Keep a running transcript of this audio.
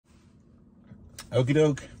Okie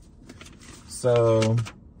doke. So,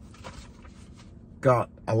 got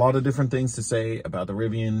a lot of different things to say about the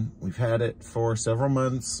Rivian. We've had it for several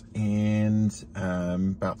months and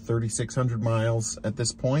about 3,600 miles at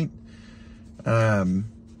this point.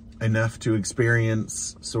 Enough to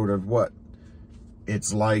experience sort of what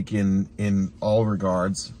it's like in all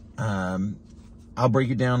regards. I'll break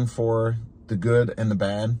it down for the good and the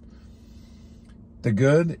bad. The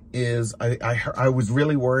good is I was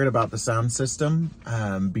really worried about the sound system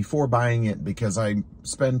before buying it, because I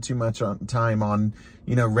spend too much time on,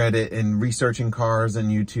 you know, Reddit and researching cars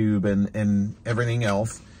and YouTube and everything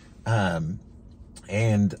else.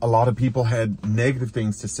 And a lot of people had negative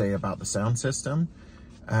things to say about the sound system.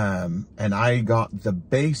 And I got the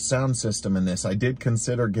base sound system in this. I did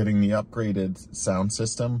consider getting the upgraded sound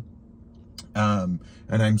system. And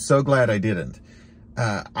I'm so glad I didn't.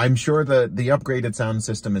 I'm sure that the upgraded sound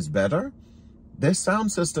system is better. This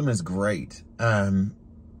sound system is great.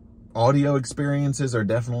 Audio experiences are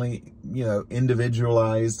definitely, you know,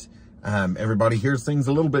 individualized. Everybody hears things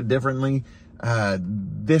a little bit differently.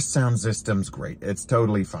 This sound system's great. It's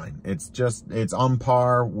totally fine. It's on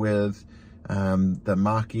par with the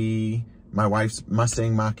Mach-E, my wife's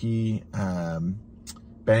Mustang Mach-E,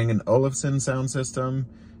 Bang & Olufsen sound system.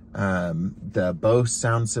 The Bose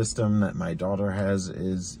sound system that my daughter has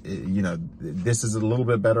is, you know, this is a little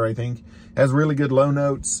bit better, I think. Has really good low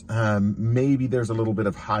notes. Maybe there's a little bit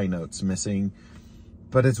of high notes missing,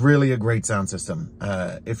 but it's really a great sound system.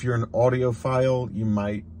 If you're an audiophile, you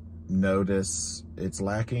might notice it's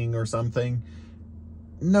lacking or something.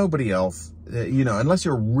 Nobody else, you know, unless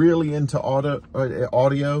you're really into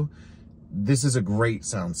audio, this is a great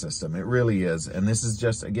sound system. It really is. And this is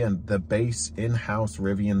just, again, the base in-house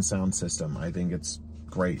Rivian sound system. I think it's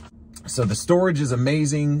great. So the storage is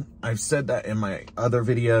amazing. I've said that in my other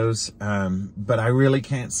videos, but I really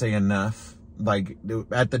can't say enough. Like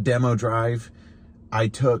at the demo drive, I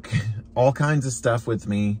took all kinds of stuff with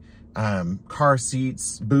me. Car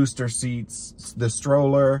seats, booster seats, the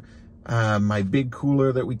stroller, my big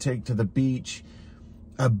cooler that we take to the beach,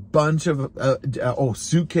 a bunch of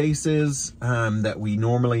suitcases that we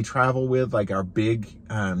normally travel with, like our big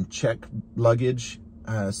check luggage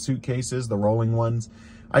suitcases, the rolling ones.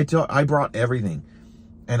 I brought everything,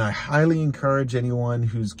 and I highly encourage anyone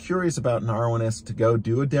who's curious about an R1S to go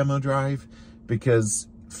do a demo drive, because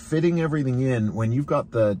fitting everything in, when you've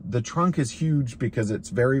got the trunk is huge because it's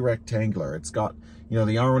very rectangular. It's got, you know,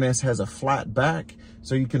 the R1S has a flat back,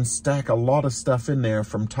 so you can stack a lot of stuff in there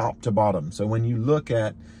from top to bottom. So when you look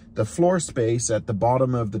at the floor space at the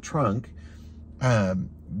bottom of the trunk,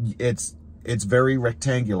 it's very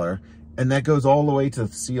rectangular, and that goes all the way to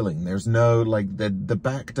the ceiling. There's no, like, the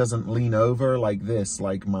back doesn't lean over like this,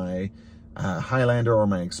 like my Highlander or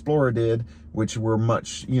my Explorer did, which were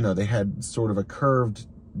much, you know, they had sort of a curved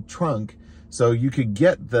trunk, so you could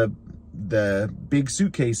get the big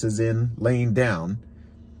suitcases in laying down,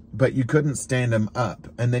 but you couldn't stand them up.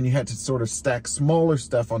 And then you had to sort of stack smaller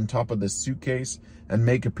stuff on top of this suitcase and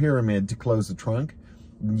make a pyramid to close the trunk.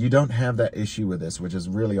 You don't have that issue with this, which is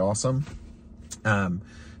really awesome.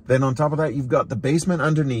 Then on top of that, you've got the basement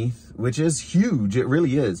underneath, which is huge. It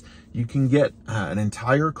really is. You can get an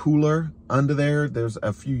entire cooler under there. There's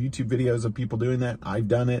a few YouTube videos of people doing that. I've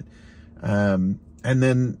done it. And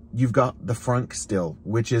then you've got the frunk still,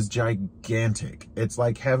 which is gigantic. It's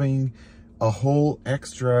like having a whole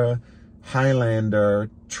extra Highlander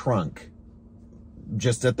trunk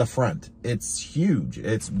just at the front. It's huge.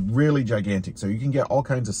 It's really gigantic. So you can get all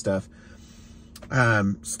kinds of stuff.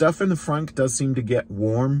 Stuff in the front does seem to get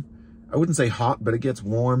warm. I wouldn't say hot, but it gets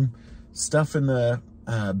warm. Stuff in the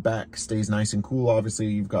back stays nice and cool. Obviously,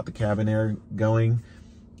 you've got the cabin air going.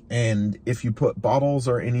 And if you put bottles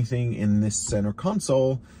or anything in this center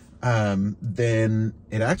console, then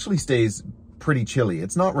it actually stays pretty chilly.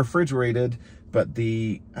 It's not refrigerated, but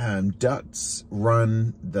the ducts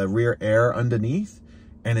run the rear air underneath,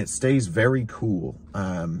 and it stays very cool.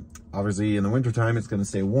 Obviously, in the wintertime, it's going to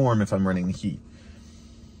stay warm if I'm running the heat.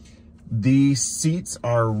 The seats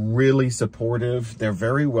are really supportive. They're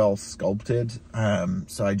very well sculpted,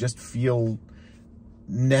 so I just feel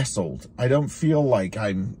nestled. I don't feel like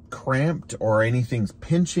I'm cramped or anything's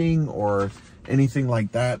pinching or anything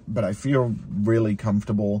like that, but I feel really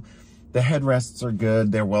comfortable. The headrests are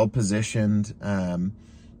good. They're well positioned.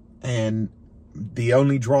 And the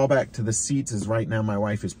only drawback to the seats is right now my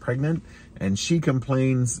wife is pregnant, and she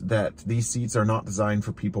complains that these seats are not designed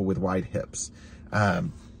for people with wide hips.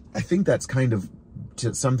 I think that's kind of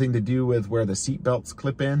something to do with where the seat belts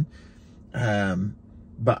clip in.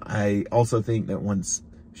 But I also think that once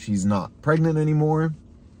she's not pregnant anymore,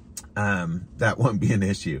 that won't be an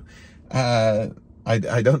issue.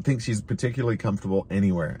 I don't think she's particularly comfortable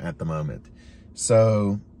anywhere at the moment.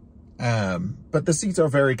 So, but the seats are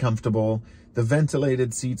very comfortable. The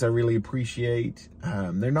ventilated seats I really appreciate.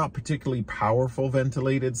 They're not particularly powerful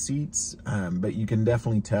ventilated seats, but you can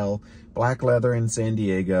definitely tell black leather in San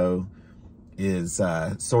Diego is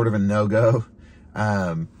sort of a no-go.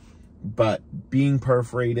 But being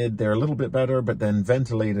perforated, they're a little bit better, but then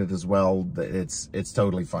ventilated as well, it's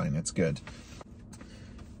totally fine. It's good.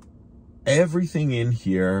 Everything in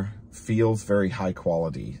here feels very high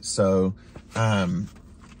quality. So,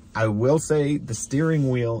 I will say the steering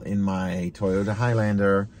wheel in my Toyota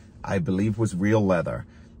Highlander, I believe, was real leather.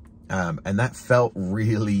 And that felt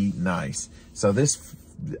really nice. So this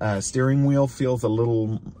steering wheel feels a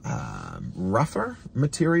little rougher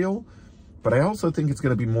material, but I also think it's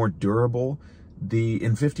going to be more durable.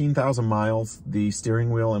 In 15,000 miles, the steering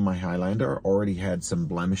wheel in my Highlander already had some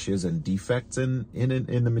blemishes and defects in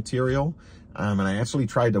the material. And I actually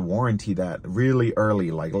tried to warranty that really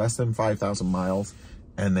early, like less than 5,000 miles,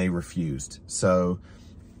 and they refused. So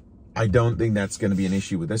I don't think that's going to be an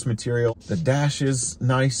issue with this material. The dash is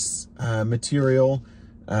nice material.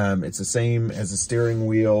 It's the same as the steering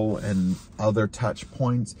wheel and other touch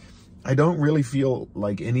points. I don't really feel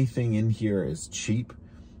like anything in here is cheap.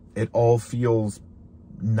 It all feels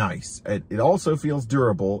nice. It also feels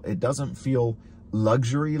durable. It doesn't feel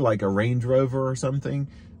luxury like a Range Rover or something,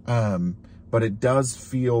 but it does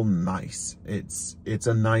feel nice. It's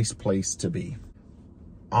a nice place to be.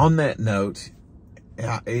 On that note,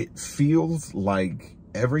 it feels like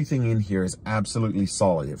everything in here is absolutely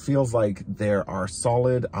solid. It feels like there are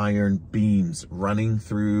solid iron beams running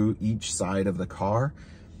through each side of the car,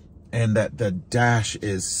 and that the dash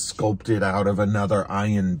is sculpted out of another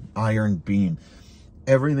iron beam.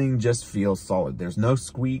 Everything just feels solid. There's no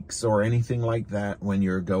squeaks or anything like that when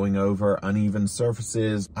you're going over uneven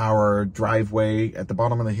surfaces. Our driveway at the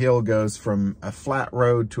bottom of the hill goes from a flat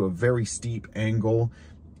road to a very steep angle,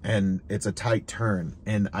 and it's a tight turn.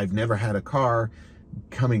 And I've never had a car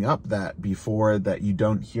coming up that before that you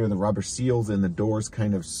don't hear the rubber seals in the doors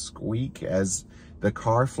kind of squeak as the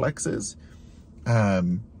car flexes.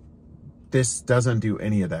 This doesn't do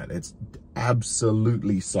any of that. It's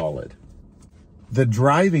absolutely solid. The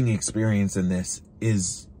driving experience in this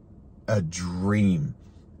is a dream.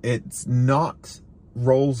 It's not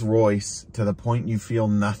Rolls-Royce to the point you feel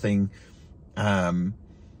nothing.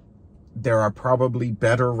 There are probably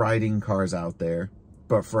better riding cars out there,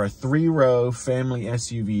 but for a 3-row family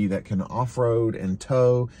SUV that can off-road and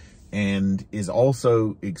tow and is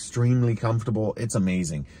also extremely comfortable, it's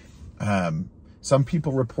amazing. Some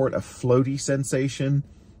people report a floaty sensation.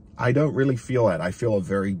 I don't really feel that. I feel a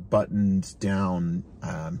very buttoned down,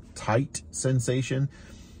 tight sensation.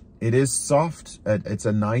 It is soft. It's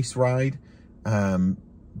a nice ride,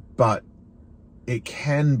 but it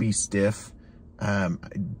can be stiff.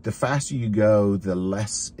 The faster you go, the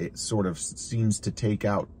less it sort of seems to take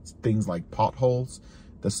out things like potholes.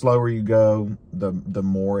 The slower you go, the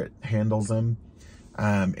more it handles them.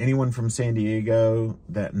 Anyone from San Diego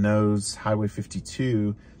that knows Highway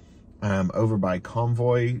 52, over by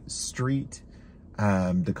Convoy Street,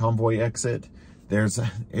 the Convoy exit,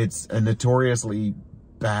 it's a notoriously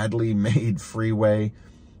badly made freeway.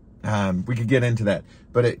 We could get into that,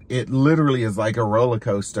 but it literally is like a roller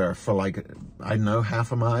coaster for like, I don't know,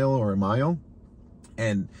 half a mile or a mile.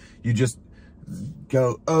 And you just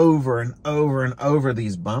go over and over and over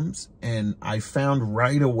these bumps. And I found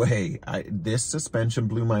right away, this suspension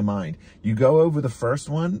blew my mind. You go over the first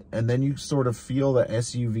one and then you sort of feel the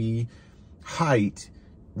SUV height.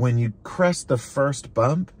 When you crest the first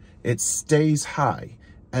bump, it stays high.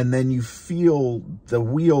 And then you feel the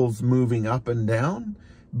wheels moving up and down,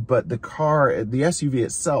 but the SUV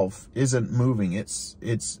itself isn't moving.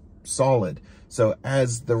 It's solid. So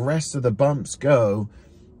as the rest of the bumps go,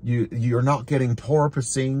 you're not getting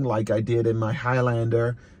porpoising like I did in my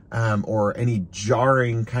Highlander, or any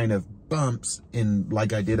jarring kind of bumps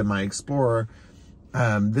like I did in my Explorer.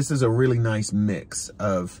 This is a really nice mix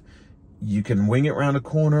of, you can wing it around a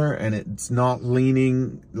corner and it's not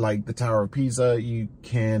leaning like the Tower of Pisa. You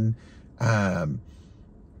can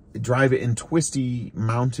drive it in twisty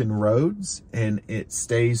mountain roads and it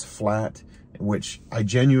stays flat, which I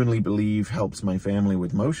genuinely believe helps my family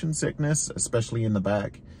with motion sickness, especially in the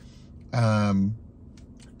back. And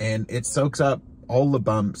it soaks up all the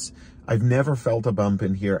bumps. I've never felt a bump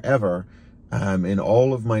in here ever, in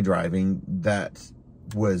all of my driving that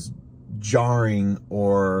was jarring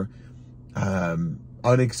or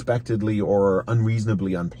unexpectedly or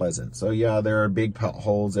unreasonably unpleasant. So yeah, there are big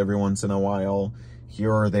potholes every once in a while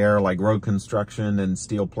here or there, like road construction and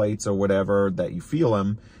steel plates or whatever, that you feel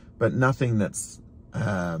them. but nothing that's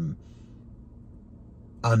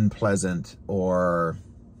unpleasant or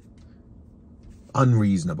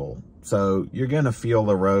unreasonable. So you're going to feel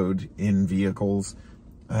the road in vehicles.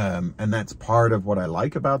 And that's part of what I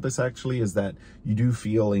like about this, actually, is that you do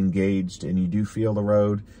feel engaged and you do feel the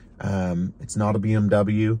road. It's not a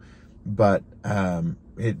BMW, but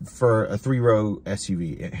for a 3-row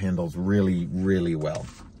SUV, it handles really, really well.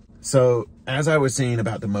 So as I was saying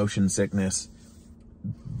about the motion sickness,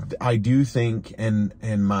 I do think, and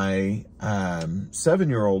my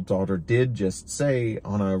 7-year-old daughter did just say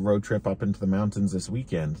on a road trip up into the mountains this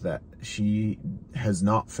weekend that she has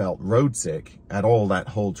not felt road sick at all that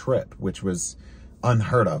whole trip, which was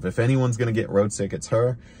unheard of. If anyone's going to get road sick, it's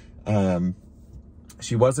her.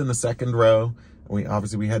 She was in the 2nd row. We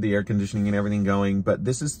had the air conditioning and everything going, but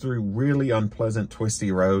this is through really unpleasant,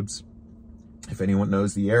 twisty roads. If anyone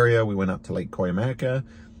knows the area, we went up to Lake Koyamaka.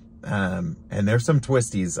 And there's some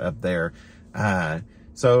twisties up there.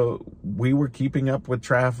 So we were keeping up with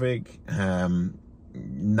traffic.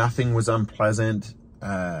 Nothing was unpleasant.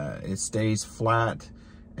 It stays flat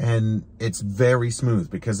and it's very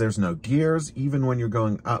smooth because there's no gears. Even when you're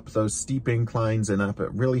going up those steep inclines and up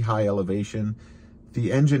at really high elevation,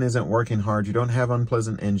 the engine isn't working hard. You don't have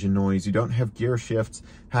unpleasant engine noise. You don't have gear shifts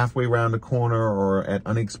halfway around a corner or at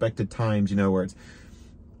unexpected times, you know, where it's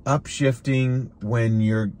upshifting when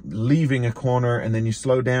you're leaving a corner and then you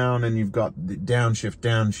slow down and you've got the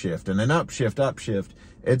downshift, and then upshift.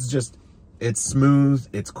 It's smooth,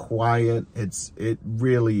 it's quiet, it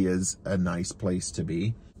really is a nice place to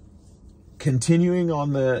be. Continuing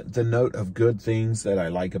on the note of good things that I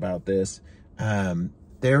like about this,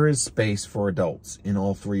 there is space for adults in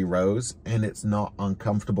all 3 rows, and it's not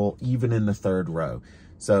uncomfortable even in the 3rd row.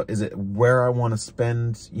 So is it where I want to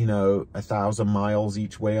spend, 1,000 miles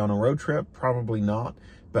each way on a road trip? Probably not.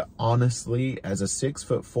 But honestly, as a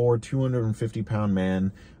 6'4", 250-pound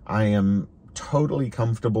man, I am totally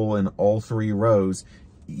comfortable in all 3 rows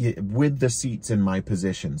with the seats in my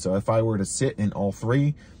position. So if I were to sit in all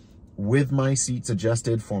 3 with my seats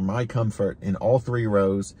adjusted for my comfort in all 3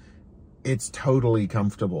 rows, it's totally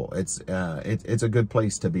comfortable. It's a good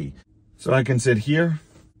place to be. So I can sit here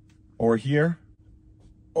or here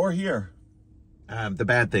or here. The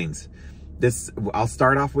bad things. I'll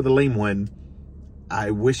start off with a lame one.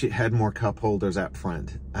 I wish it had more cup holders up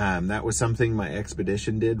front. That was something my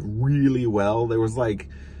Expedition did really well. There was like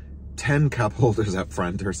 10 cup holders up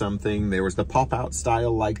front or something. There was the pop-out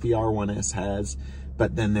style like the R1S has,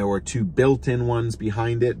 but then there were 2 built-in ones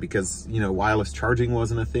behind it because, wireless charging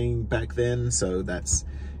wasn't a thing back then. So that's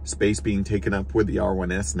space being taken up with the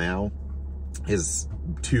R1S now is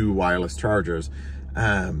 2 wireless chargers.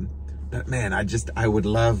 But man, I would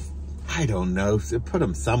love, I don't know, to put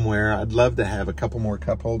them somewhere. I'd love to have a couple more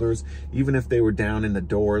cup holders, even if they were down in the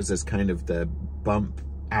doors as kind of the bump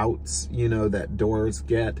outs, that doors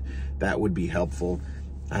get. That would be helpful.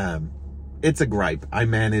 It's a gripe. I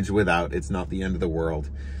manage without. It's not the end of the world.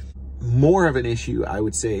 More of an issue, I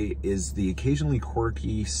would say, is the occasionally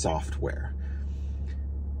quirky software.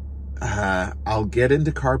 I'll get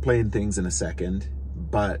into CarPlay and things in a second,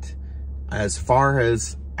 but as far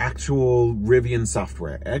as actual Rivian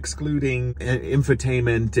software, excluding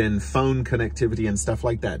infotainment and phone connectivity and stuff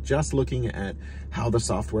like that, just looking at how the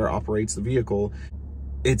software operates the vehicle,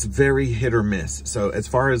 it's very hit or miss. So as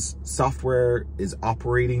far as software is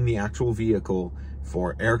operating the actual vehicle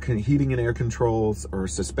for heating and air controls or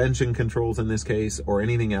suspension controls in this case, or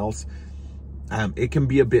anything else, it can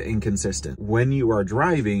be a bit inconsistent. When you are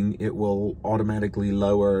driving, it will automatically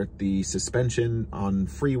lower the suspension on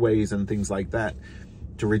freeways and things like that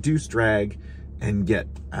to reduce drag and get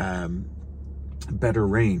better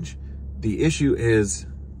range. The issue is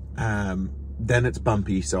then it's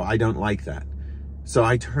bumpy, so I don't like that. So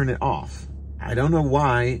I turn it off. I don't know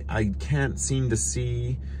why. I can't seem to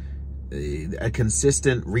see a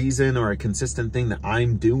consistent reason or a consistent thing that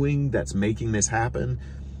I'm doing that's making this happen,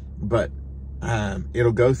 but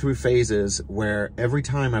it'll go through phases where every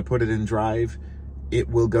time I put it in drive, it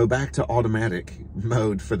will go back to automatic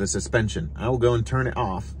mode for the suspension. I will go and turn it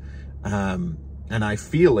off, and I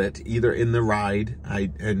feel it either in the ride,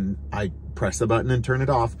 I press the button and turn it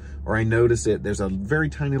off, or I notice it. There's a very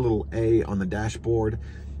tiny little A on the dashboard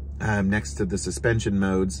next to the suspension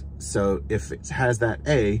modes. So if it has that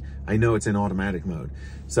A, I know it's in automatic mode.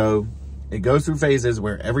 So it goes through phases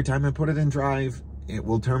where every time I put it in drive, it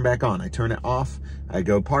will turn back on. I turn it off, I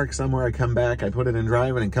go park somewhere, I come back, I put it in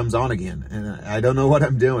drive, and it comes on again. And I don't know what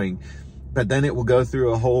I'm doing, but then it will go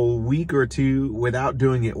through a whole week or 2 without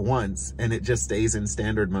doing it once, and it just stays in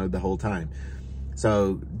standard mode the whole time.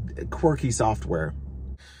 So quirky software.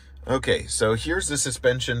 Okay, so here's the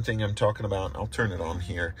suspension thing I'm talking about. I'll turn it on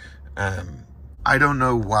here. I don't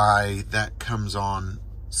know why that comes on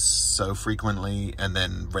so frequently and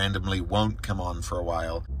then randomly won't come on for a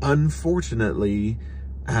while. Unfortunately,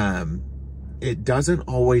 it doesn't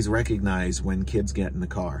always recognize when kids get in the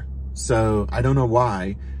car. So I don't know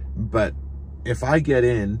why, but if I get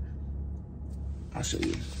in, I'll show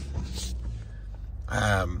you.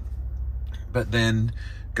 But then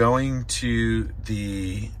going to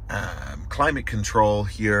the climate control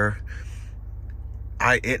here,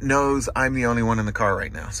 it knows I'm the only one in the car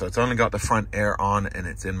right now. So it's only got the front air on and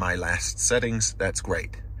it's in my last settings. That's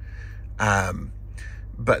great.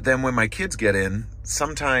 But then when my kids get in,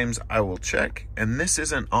 sometimes I will check and this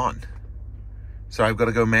isn't on. So I've got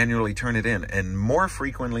to go manually turn it in. And more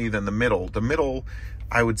frequently than the middle,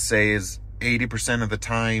 I would say, is 80% of the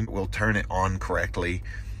time we'll turn it on correctly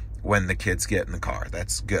when the kids get in the car.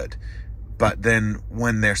 That's good. But then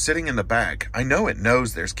when they're sitting in the back, I know it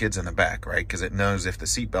knows there's kids in the back, right? Because it knows if the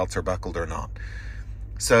seatbelts are buckled or not.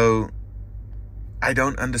 So I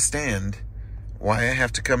don't understand why I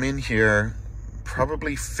have to come in here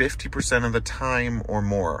probably 50% of the time or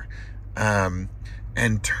more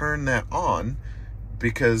and turn that on,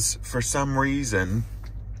 because for some reason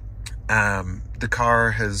the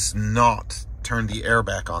car has not turned the air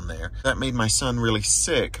back on there. That made my son really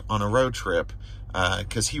sick on a road trip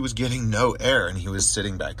because he was getting no air and he was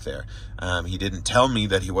sitting back there. He didn't tell me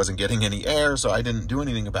that he wasn't getting any air, so I didn't do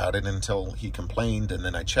anything about it until he complained, and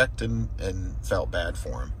then I checked and felt bad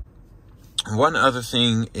for him. One other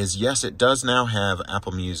thing is, yes, it does now have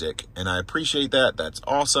Apple Music, and I appreciate that. That's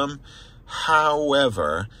awesome.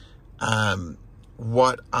 However,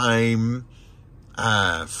 what I'm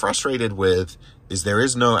frustrated with is there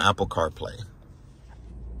is no Apple CarPlay.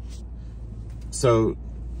 So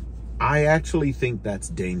I actually think that's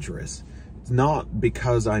dangerous. It's not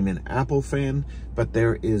because I'm an Apple fan, but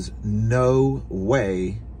there is no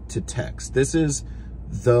way to text. This is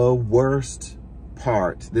the worst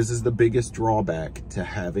part. This is the biggest drawback to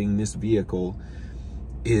having this vehicle.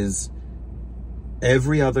 Is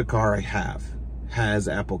every other car I have has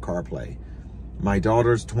Apple CarPlay. My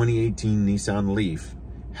daughter's 2018 Nissan Leaf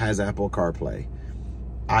has Apple CarPlay.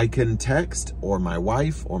 I can text, or my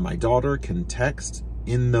wife or my daughter can text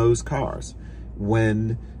in those cars.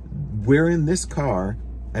 When we're in this car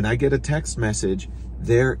and I get a text message,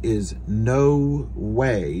 there is no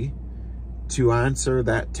way to answer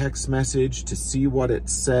that text message, to see what it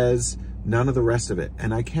says, none of the rest of it.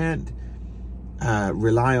 And I can't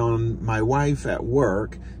rely on my wife at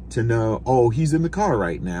work to know, oh, he's in the car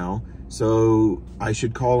right now, so I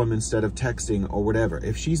should call him instead of texting or whatever.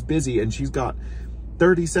 If she's busy and she's got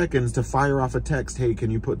 30 seconds to fire off a text, hey, can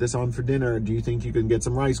you put this on for dinner? Do you think you can get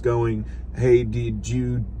some rice going? Hey, did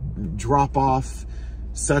you drop off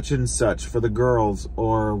such and such for the girls?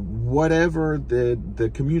 Or whatever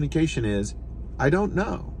the communication is, I don't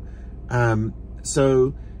know.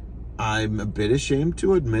 So I'm a bit ashamed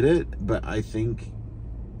to admit it, but I think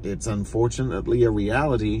it's unfortunately a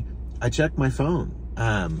reality. I check my phone.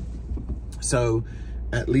 So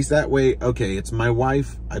at least that way, okay, it's my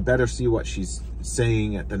wife, I better see what she's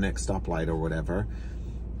saying at the next stoplight or whatever.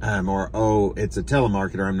 Or, oh, it's a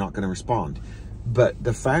telemarketer, I'm not going to respond. But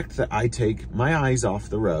the fact that I take my eyes off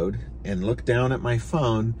the road and look down at my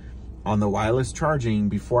phone on the wireless charging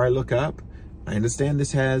before I look up, I understand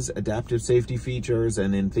this has adaptive safety features,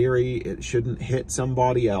 and in theory, it shouldn't hit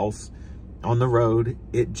somebody else on the road.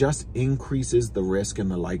 It just increases the risk and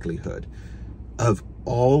the likelihood. Of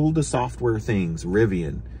all the software things,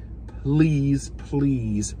 Rivian, please,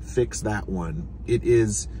 please fix that one. It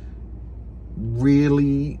is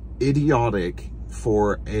really idiotic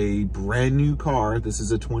for a brand new car. This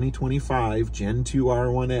is a 2025 Gen 2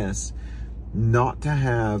 R1S, not to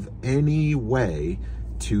have any way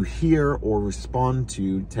to hear or respond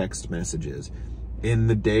to text messages. In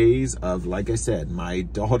the days of, like I said, my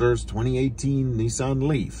daughter's 2018 Nissan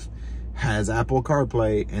Leaf has Apple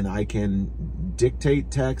CarPlay, and I can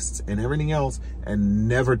dictate texts and everything else and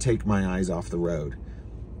never take my eyes off the road.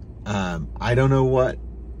 I don't know what,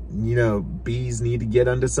 bees need to get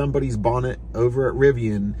under somebody's bonnet over at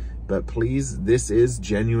Rivian, but please, this is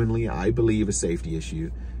genuinely, I believe, a safety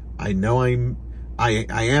issue. I know I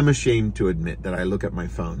am ashamed to admit that I look at my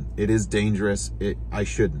phone. It is dangerous. I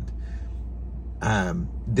shouldn't.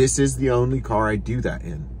 This is the only car I do that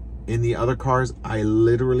in. In the other cars, I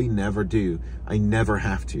literally never do. I never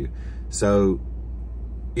have to. So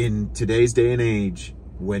in today's day and age,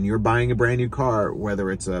 when you're buying a brand new car,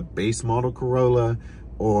 whether it's a base model Corolla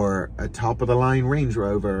or a top of the line Range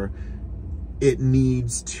Rover, it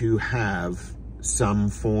needs to have some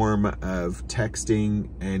form of texting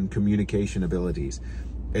and communication abilities.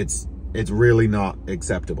 It's really not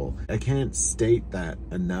acceptable. I can't state that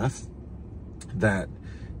enough, that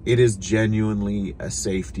it is genuinely a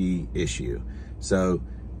safety issue. So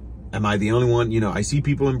am I the only one? You know, I see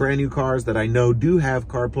people in brand new cars that I know do have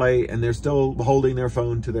CarPlay and they're still holding their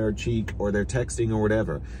phone to their cheek or they're texting or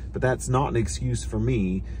whatever. But that's not an excuse for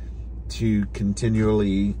me to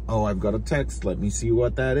continually, oh, I've got a text, let me see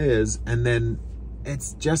what that is. And then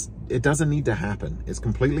it's just, it doesn't need to happen. It's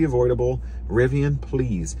completely avoidable. Rivian,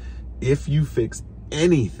 please, if you fix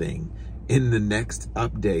anything in the next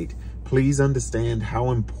update, please understand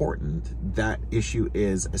how important that issue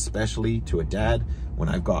is, especially to a dad when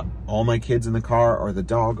I've got all my kids in the car or the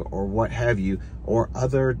dog or what have you, or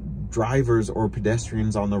other drivers or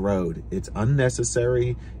pedestrians on the road. It's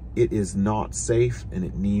unnecessary, it is not safe, and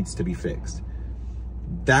it needs to be fixed.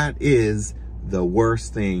 That is the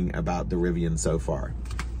worst thing about the Rivian so far.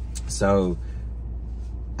 So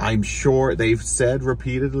I'm sure they've said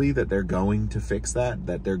repeatedly that they're going to fix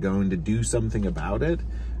that they're going to do something about it.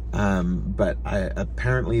 But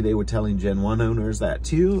apparently they were telling Gen 1 owners that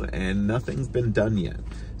too, and nothing's been done yet.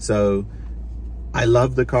 So I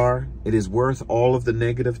love the car. It is worth all of the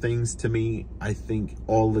negative things to me. I think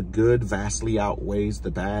all the good vastly outweighs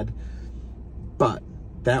the bad. But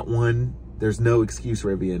that one, there's no excuse,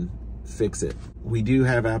 Rivian. Fix it. We do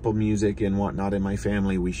have Apple Music and whatnot in my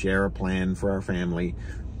family. We share a plan for our family.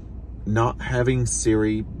 Not having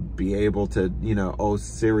Siri be able to, you know, oh,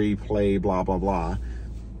 Siri, play blah, blah, blah,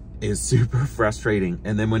 is super frustrating.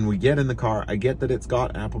 And then when we get in the car, I get that it's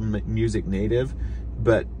got Apple Music native,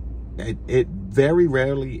 but it very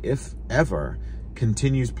rarely, if ever,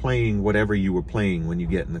 continues playing whatever you were playing when you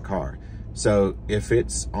get in the car. So if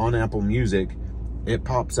it's on Apple Music, it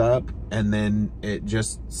pops up and then it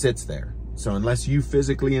just sits there. So unless you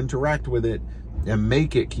physically interact with it and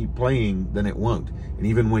make it keep playing, then it won't. And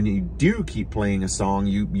even when you do keep playing a song,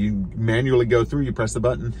 you manually go through, you press the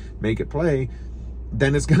button, make it play,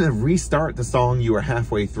 then it's gonna restart the song you were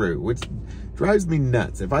halfway through, which drives me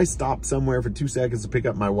nuts. If I stop somewhere for 2 seconds to pick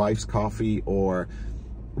up my wife's coffee or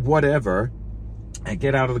whatever, I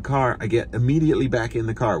get out of the car, I get immediately back in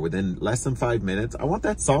the car within less than 5 minutes. I want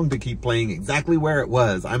that song to keep playing exactly where it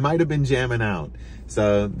was. I might have been jamming out.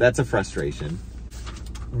 So that's a frustration.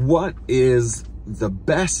 What is the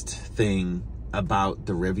best thing about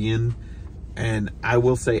the Rivian? And I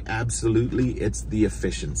will say absolutely, it's the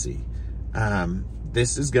efficiency.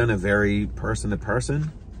 This is gonna vary person to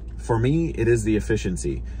person. For me, it is the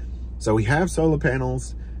efficiency. So we have solar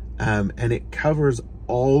panels, and it covers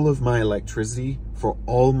all of my electricity for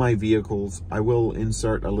all my vehicles. I will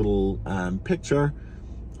insert a little picture.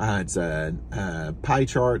 It's a pie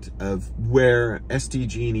chart of where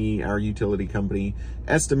SDG&E, our utility company,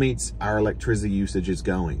 estimates our electricity usage is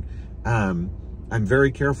going. I'm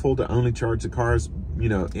very careful to only charge the cars, you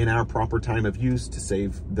know, in our proper time of use to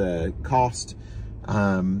save the cost,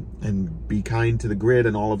 and be kind to the grid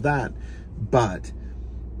and all of that. But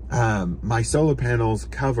my solar panels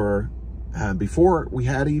cover, before we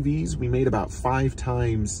had EVs, we made about 5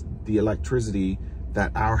 times the electricity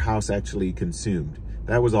that our house actually consumed.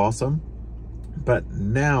 That was awesome. But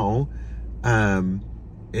now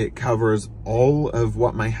it covers all of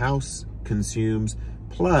what my house consumes,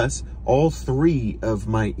 plus all 3 of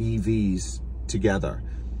my EVs together,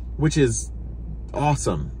 which is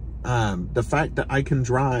awesome. The fact that I can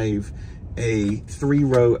drive a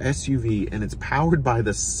 3-row SUV and it's powered by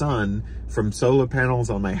the sun from solar panels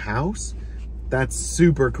on my house, that's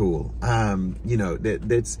super cool. You know,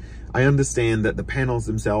 I understand that the panels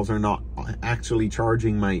themselves are not actually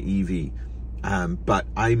charging my EV, but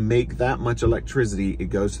I make that much electricity, it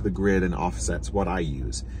goes to the grid and offsets what I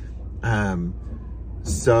use.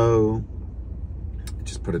 So it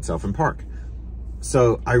just put itself in park.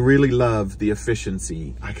 So I really love the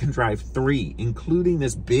efficiency. I can drive 3, including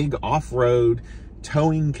this big off-road,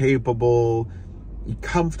 towing capable,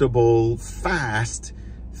 comfortable, fast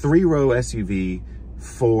 3-row SUV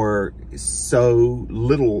for so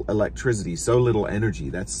little electricity, so little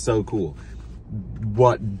energy. That's so cool.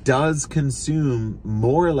 What does consume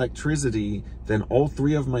more electricity than all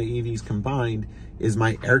 3 of my EVs combined is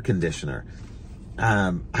my air conditioner.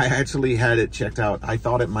 I actually had it checked out. I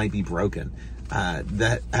thought it might be broken.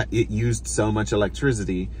 That it used so much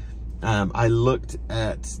electricity. I looked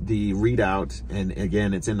at the readout, and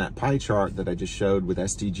again, it's in that pie chart that I just showed with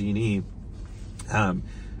SDG&E.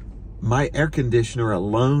 My air conditioner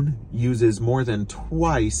alone uses more than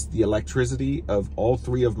twice the electricity of all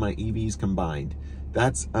 3 of my EVs combined.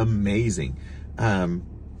 That's amazing.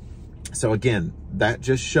 So again, that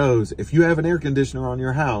just shows if you have an air conditioner on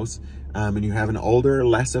your house and you have an older,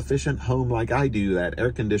 less efficient home like I do, that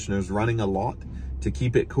air conditioner is running a lot to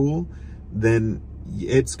keep it cool, then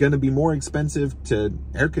it's going to be more expensive to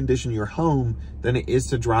air condition your home than it is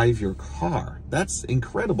to drive your car. That's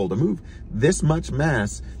incredible to move this much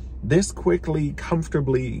mass this quickly,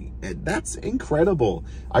 comfortably. That's incredible.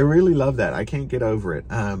 I really love that. I can't get over it.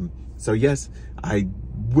 So yes, I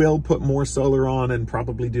will put more solar on and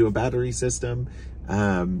probably do a battery system.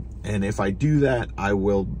 And if I do that, I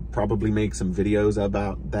will probably make some videos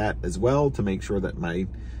about that as well to make sure that my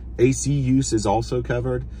AC use is also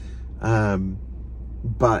covered.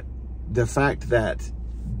 But the fact that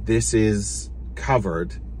this is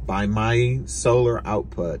covered by my solar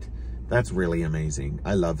output, that's really amazing.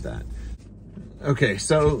 I love that. Okay,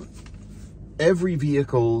 so every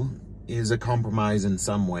vehicle is a compromise in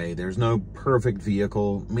some way. There's no perfect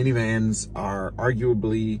vehicle. Minivans are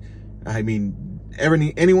arguably, I mean,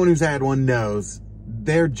 anyone who's had one knows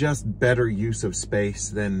they're just better use of space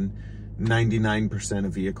than 99%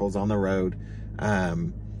 of vehicles on the road.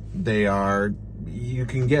 You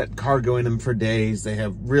can get cargo in them for days. They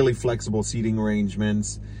have really flexible seating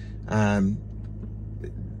arrangements.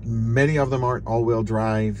 Many of them aren't all-wheel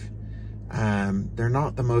drive. They're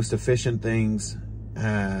not the most efficient things.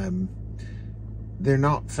 They're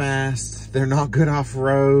not fast. They're not good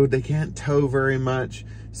off-road. They can't tow very much.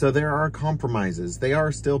 So there are compromises. They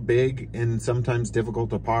are still big and sometimes difficult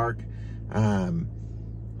to park.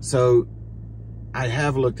 So I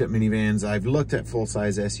have looked at minivans. I've looked at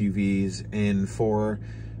full-size SUVs, and for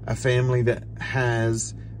a family that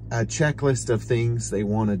has a checklist of things they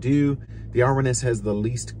want to do, the R1S has the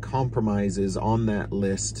least compromises on that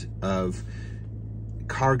list. Of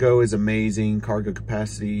cargo is amazing, cargo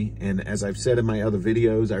capacity, and as I've said in my other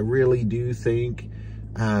videos, I really do think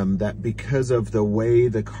that because of the way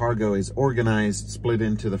the cargo is organized, split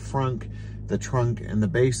into the front, the trunk, and the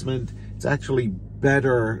basement, it's actually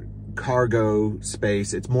better cargo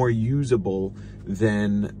space. It's more usable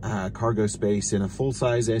than cargo space in a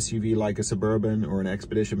full-size SUV like a Suburban or an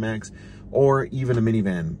Expedition Max, or even a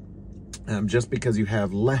minivan, just because you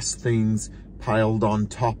have less things piled on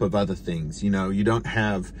top of other things. You know, you don't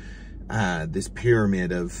have this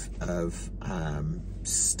pyramid of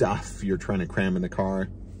stuff you're trying to cram in the car.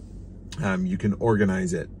 You can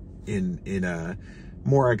organize it in a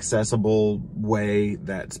more accessible way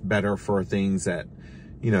that's better for things that,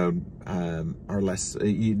 you know, are less,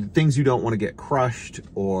 things you don't want to get crushed,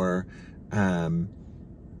 or,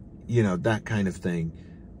 you know, that kind of thing.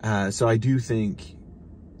 So I do think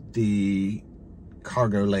the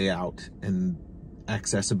cargo layout and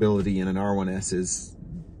accessibility in an R1S is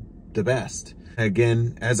the best.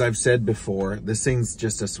 Again, as I've said before, this thing's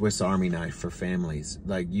just a Swiss Army knife for families.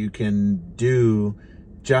 Like, you can do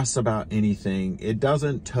just about anything. It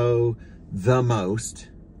doesn't tow the most.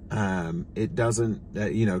 It doesn't,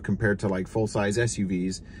 you know, compared to like full-size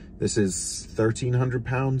SUVs, this is 1,300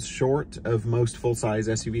 pounds short of most full-size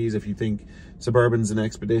SUVs. If you think Suburbans and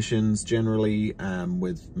Expeditions generally,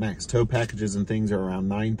 with max tow packages and things, are around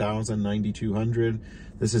 9,000, 9,200.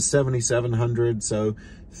 This is 7,700, so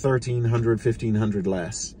 1,300, 1,500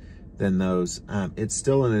 less than those. It's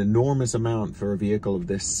still an enormous amount for a vehicle of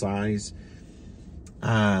this size.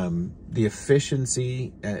 The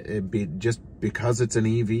efficiency, just because it's an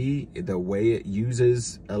EV, the way it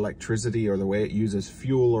uses electricity or the way it uses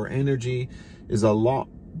fuel or energy is a lot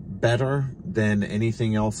better than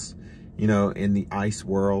anything else, you know, in the ICE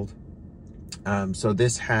world. So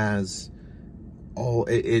this has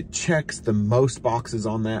it checks the most boxes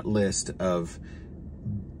on that list of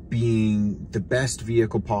being the best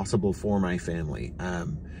vehicle possible for my family.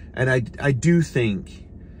 And I do think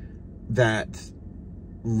that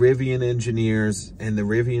Rivian engineers and the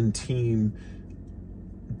Rivian team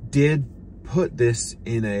did put this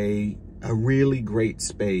in a really great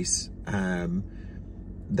space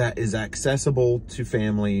that is accessible to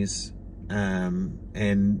families,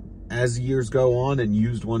 and as years go on and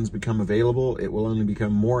used ones become available, it will only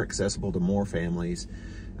become more accessible to more families.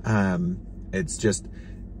 It's just,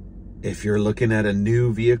 if you're looking at a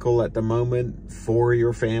new vehicle at the moment for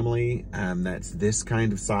your family, that's this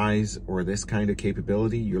kind of size or this kind of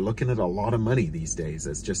capability, you're looking at a lot of money these days.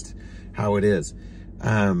 That's just how it is.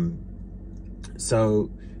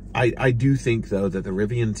 So I do think, though, that the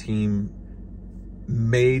Rivian team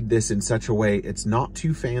made this in such a way, it's not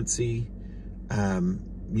too fancy.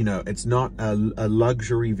 You know, it's not a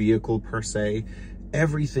luxury vehicle per se.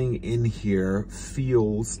 Everything in here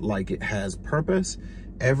feels like it has purpose,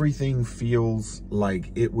 everything feels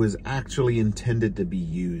like it was actually intended to be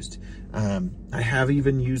used. I have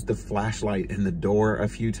even used the flashlight in the door a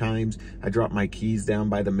few times. I dropped my keys down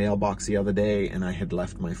by the mailbox the other day and I had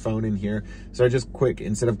left my phone in here. So I just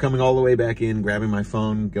instead of coming all the way back in, grabbing my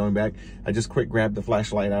phone, going back, I just grabbed the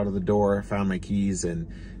flashlight out of the door, found my keys, and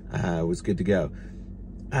was good to go.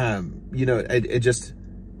 You know,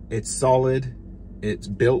 it's solid. It's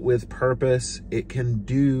built with purpose. It can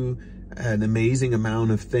do an amazing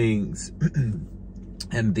amount of things.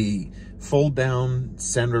 And the fold down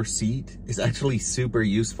center seat is actually super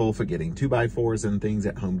useful for getting 2x4s and things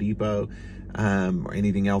at Home Depot, or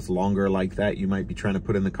anything else longer like that you might be trying to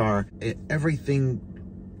put in the car.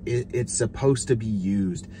 It's supposed to be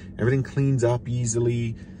used. Everything cleans up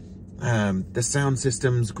easily. The sound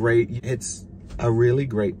system's great. It's a really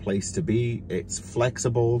great place to be. It's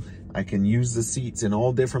flexible. I can use the seats in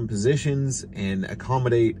all different positions and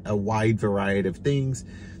accommodate a wide variety of things.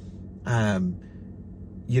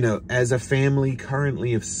 You know, as a family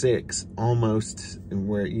currently of 6, almost,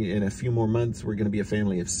 we're in a few more months, we're going to be a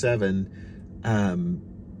family of 7. I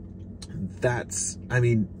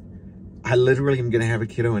mean, I literally am going to have a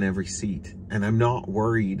kiddo in every seat, and I'm not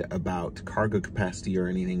worried about cargo capacity or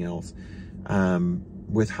anything else.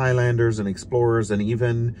 With Highlanders and Explorers, and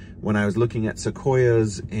even when I was looking at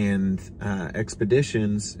Sequoias and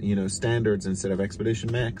Expeditions, you know, standards instead of Expedition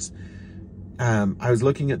Max, I was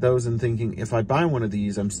looking at those and thinking, if I buy one of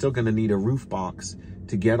these, I'm still going to need a roof box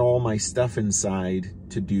to get all my stuff inside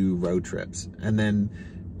to do road trips. And then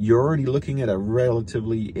you're already looking at a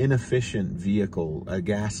relatively inefficient vehicle, a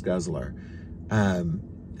gas guzzler.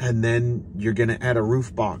 And then you're going to add a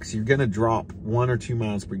roof box. You're going to drop 1 or 2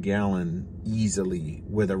 miles per gallon easily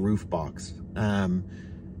with a roof box.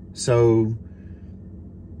 So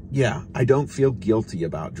yeah, I don't feel guilty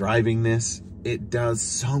about driving this. It does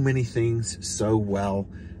so many things so well.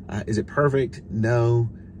 Is it perfect?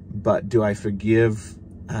 No. But do I forgive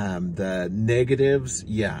the negatives?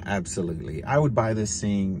 Yeah, absolutely. I would buy this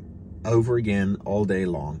thing over again all day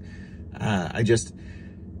long.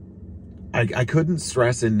 I couldn't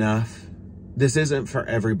stress enough, this isn't for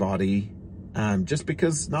everybody. Just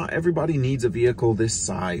because not everybody needs a vehicle this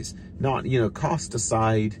size. Not, you know, cost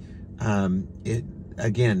aside,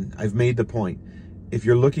 again, I've made the point. If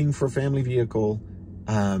you're looking for a family vehicle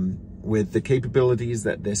with the capabilities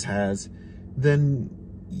that this has, then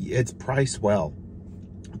it's priced well.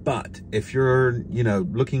 But if you're, you know,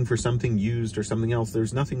 looking for something used or something else,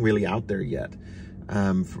 there's nothing really out there yet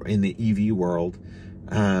in the EV world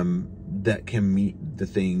that can meet the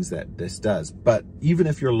things that this does. But even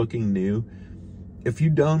if you're looking new, if you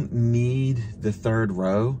don't need the third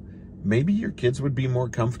row, maybe your kids would be more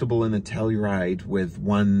comfortable in a Telluride with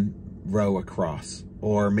 1 row across,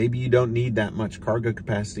 or maybe you don't need that much cargo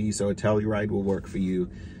capacity, so a Telluride will work for you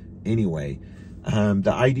anyway.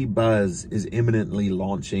 The ID Buzz is imminently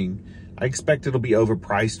launching. I expect it'll be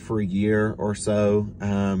overpriced for a year or so,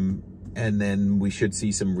 and then we should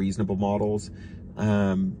see some reasonable models.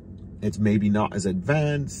 It's maybe not as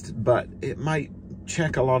advanced, but it might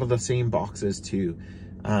check a lot of the same boxes too.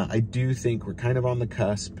 I do think we're kind of on the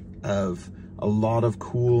cusp of a lot of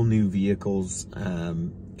cool new vehicles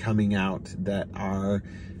coming out that are,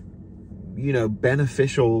 you know,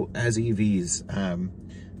 beneficial as EVs.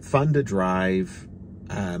 Fun to drive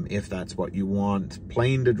if that's what you want.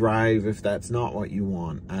 Plain to drive if that's not what you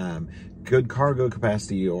want. Good cargo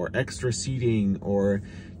capacity or extra seating, or,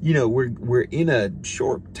 you know, we're in a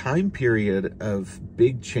short time period of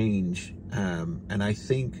big change. And I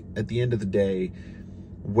think at the end of the day,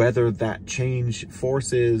 whether that change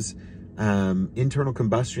forces internal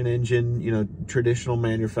combustion engine, you know, traditional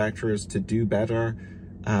manufacturers to do better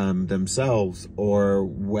themselves, or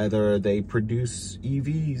whether they produce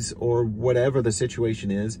EVs, or whatever the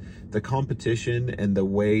situation is, the competition and the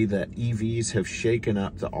way that EVs have shaken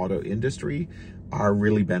up the auto industry are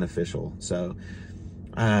really beneficial. So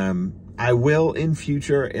I will in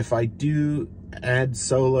future, if I do add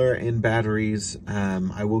solar and batteries,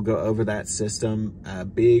 I will go over that system. A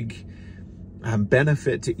big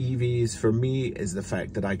benefit to EVs for me is the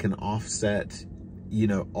fact that I can offset, you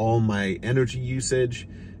know, all my energy usage,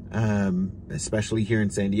 especially here in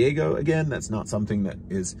San Diego. Again, that's not something that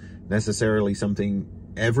is necessarily something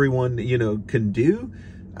everyone, you know, can do.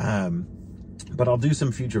 But I'll do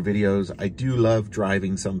some future videos. I do love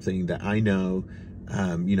driving something that I know,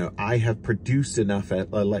 you know, I have produced enough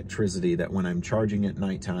electricity that when I'm charging at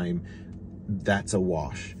nighttime, that's a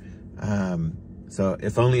wash. So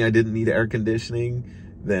if only I didn't need air conditioning,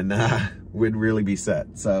 then we'd really be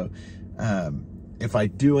set. So if I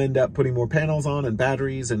do end up putting more panels on and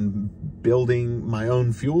batteries and building my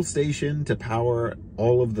own fuel station to power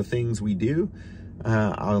all of the things we do,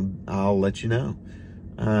 I'll let you know.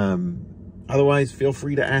 Otherwise, feel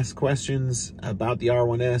free to ask questions about the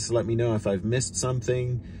R1S. Let me know if I've missed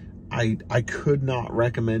something. I could not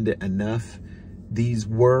recommend it enough. These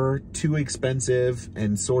were too expensive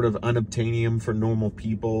and sort of unobtainium for normal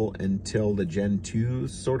people until the Gen 2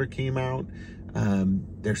 sort of came out.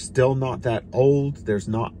 They're still not that old. There's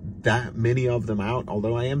not that many of them out,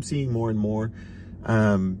 although I am seeing more and more.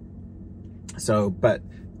 But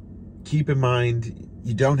keep in mind,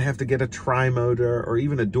 you don't have to get a tri-motor or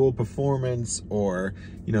even a dual performance or,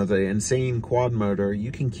 you know, the insane quad motor.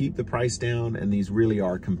 You can keep the price down, and these really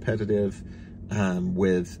are competitive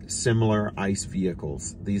with similar ICE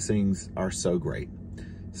vehicles. These things are so great.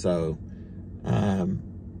 So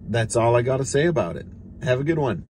that's all I got to say about it. Have a good one.